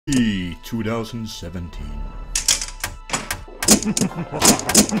2017.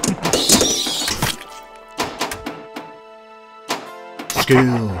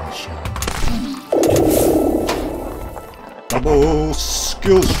 Skill shot. Double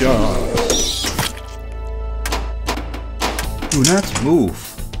skill shot. Do not move.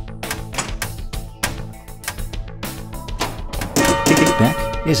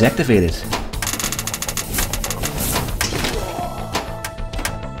 Kickback is activated.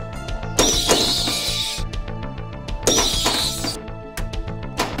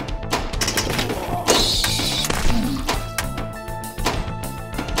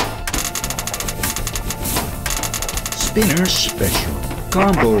 Spinner special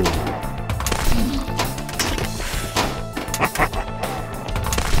combo.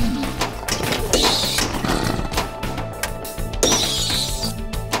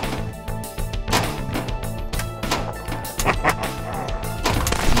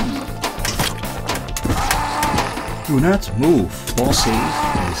 Do not move. Ball save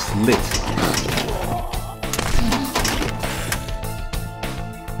is lit.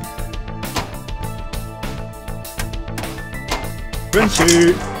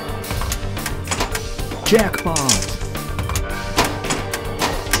 Frenzy! Jackpot!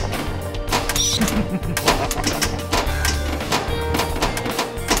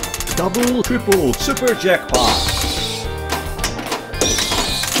 Double, triple, super jackpot!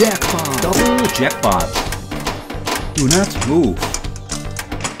 Jackpot! Double jackpot! Do not move!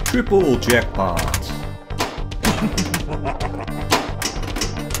 Triple jackpot!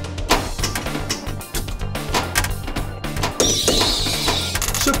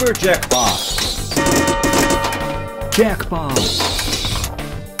 Super jackpot! Jackpot!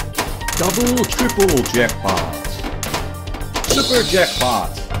 Double, triple jackpot! Super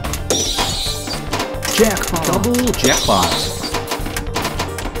jackpot! Jackpot! Double jackpot!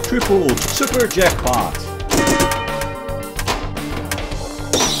 Triple, super jackpot!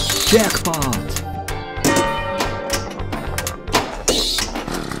 Jackpot!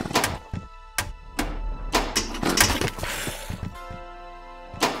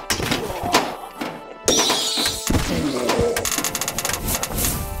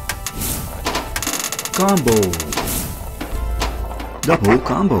 Combo. Double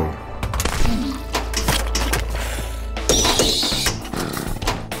combo.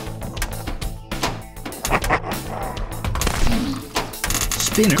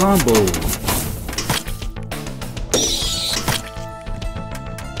 Spin combo.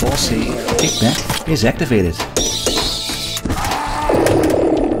 Ball save kickback is activated.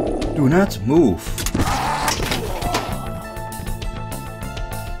 Do not move.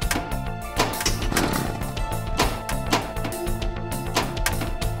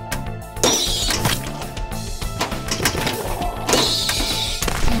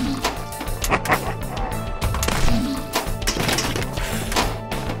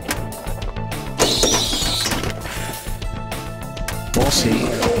 Ball save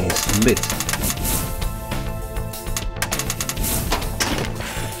is lit.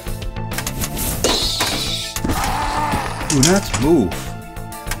 Do not move.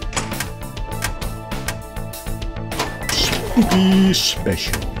 Spooky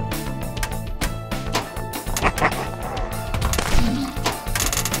special.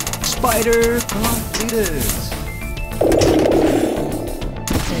 Spider completed.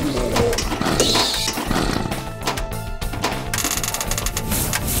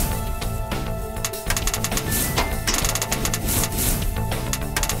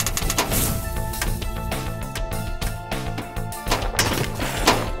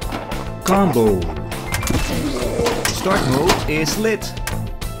 Combo. Start mode is lit.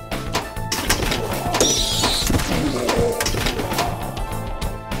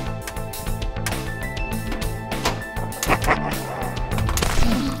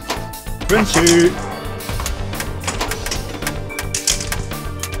 Frenzy.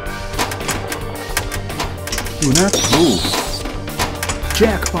 Do not move.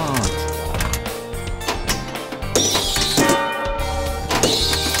 Jackpot.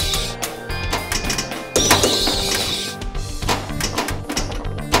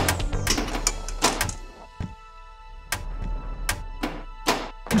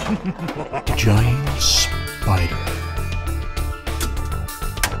 Giant spider.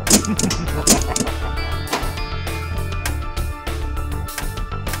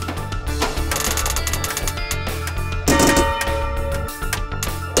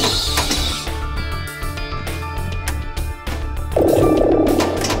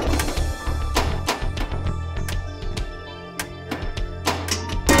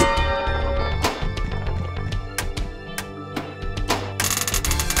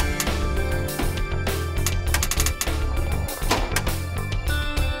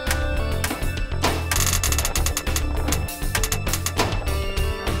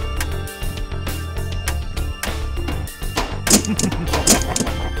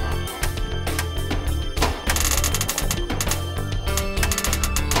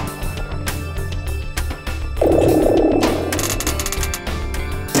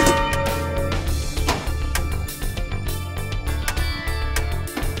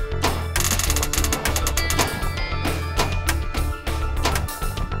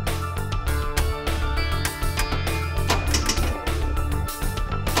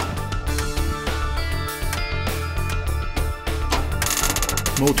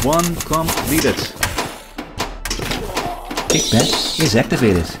 Mode 1 completed. Kickback is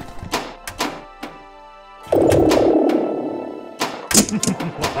activated.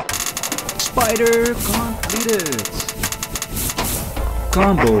 Spider completed.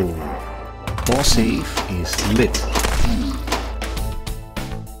 Combo. Boss save is lit.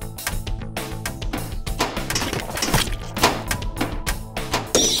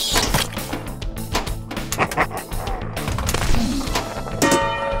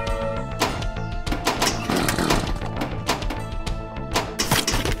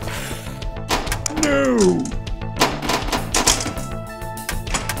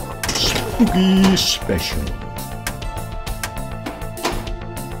 Spooky special.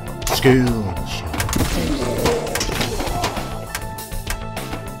 Skill shot.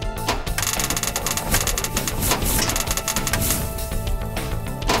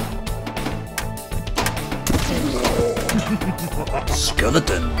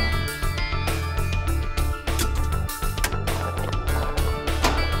 Skeleton.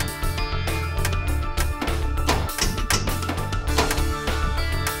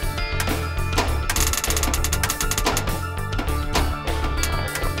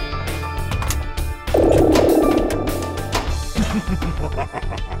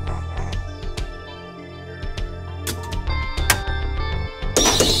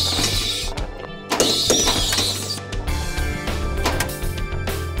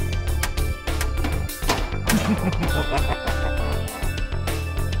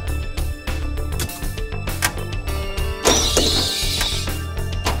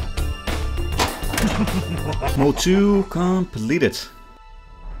 Mode 2 completed.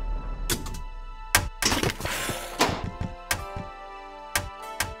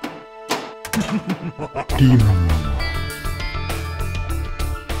 Demon.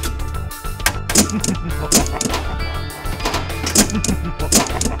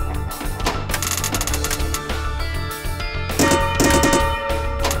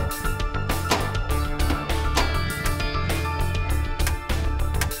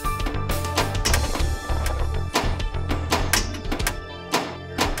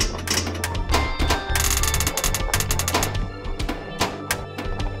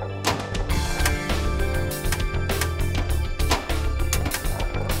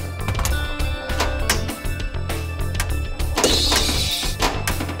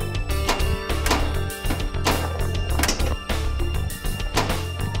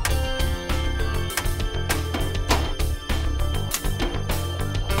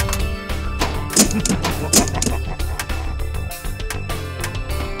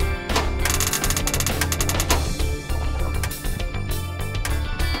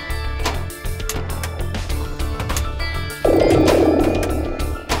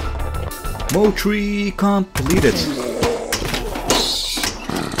 Mode 3 completed.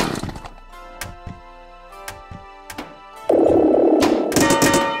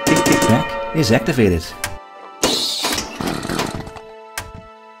 Kickback is activated.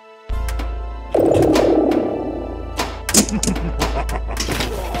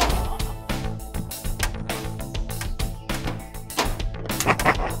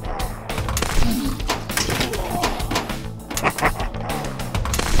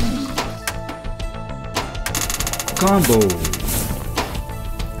 Combo.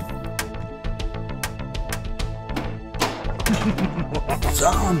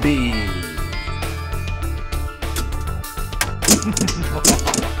 Zombie.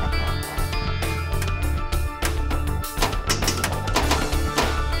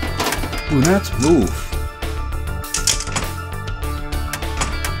 Do not move.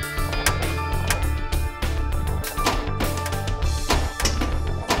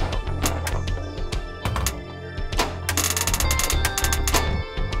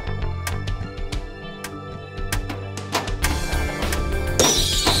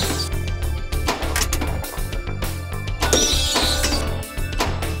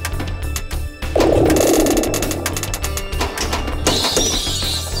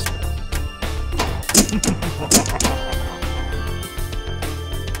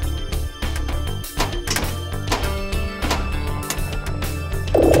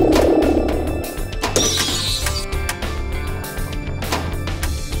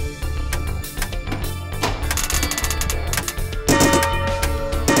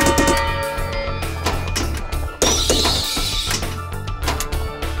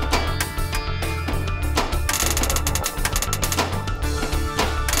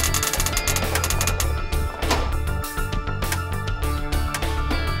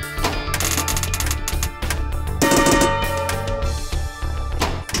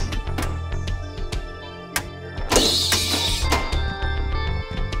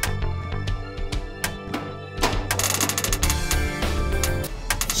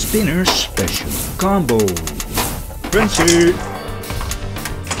 Spinner Special Combo. Frenzy.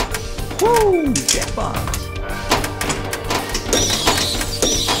 Woo! Jackpot.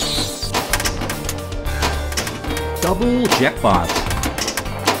 Double jackpot.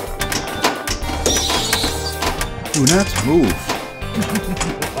 Do not move.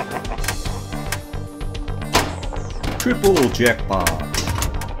 Triple jackpot.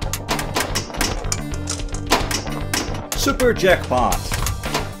 Super jackpot.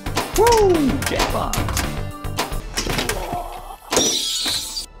 Woo! Jackpot.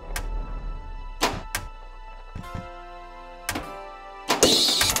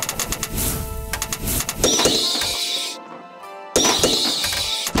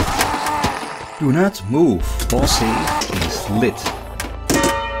 Do not move. Ball save is lit.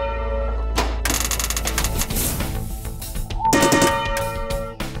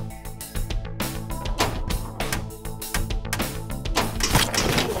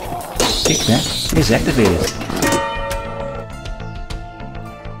 Kickback is activated.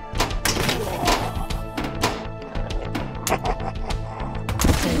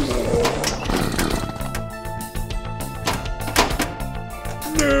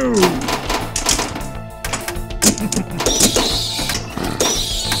 No!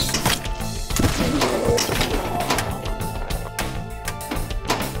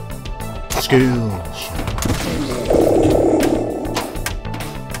 Skill shot.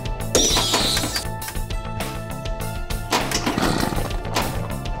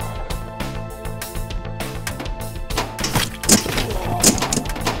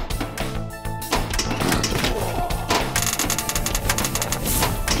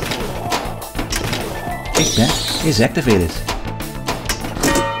 Kickback is activated.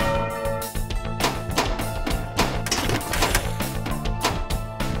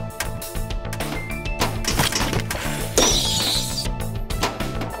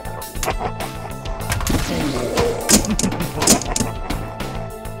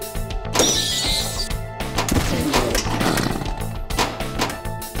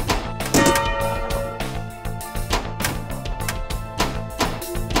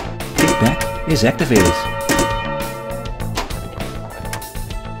 Kickback is activated.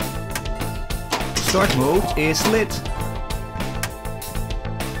 Start mode is lit.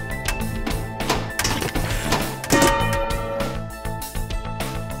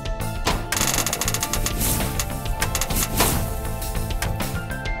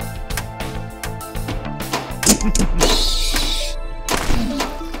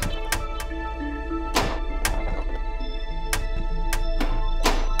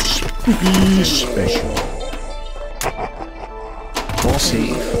 Spooky Special. Ball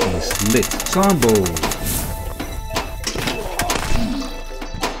save is lit. Combo.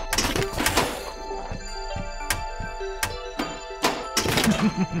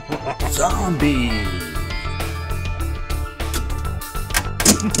 Zombie.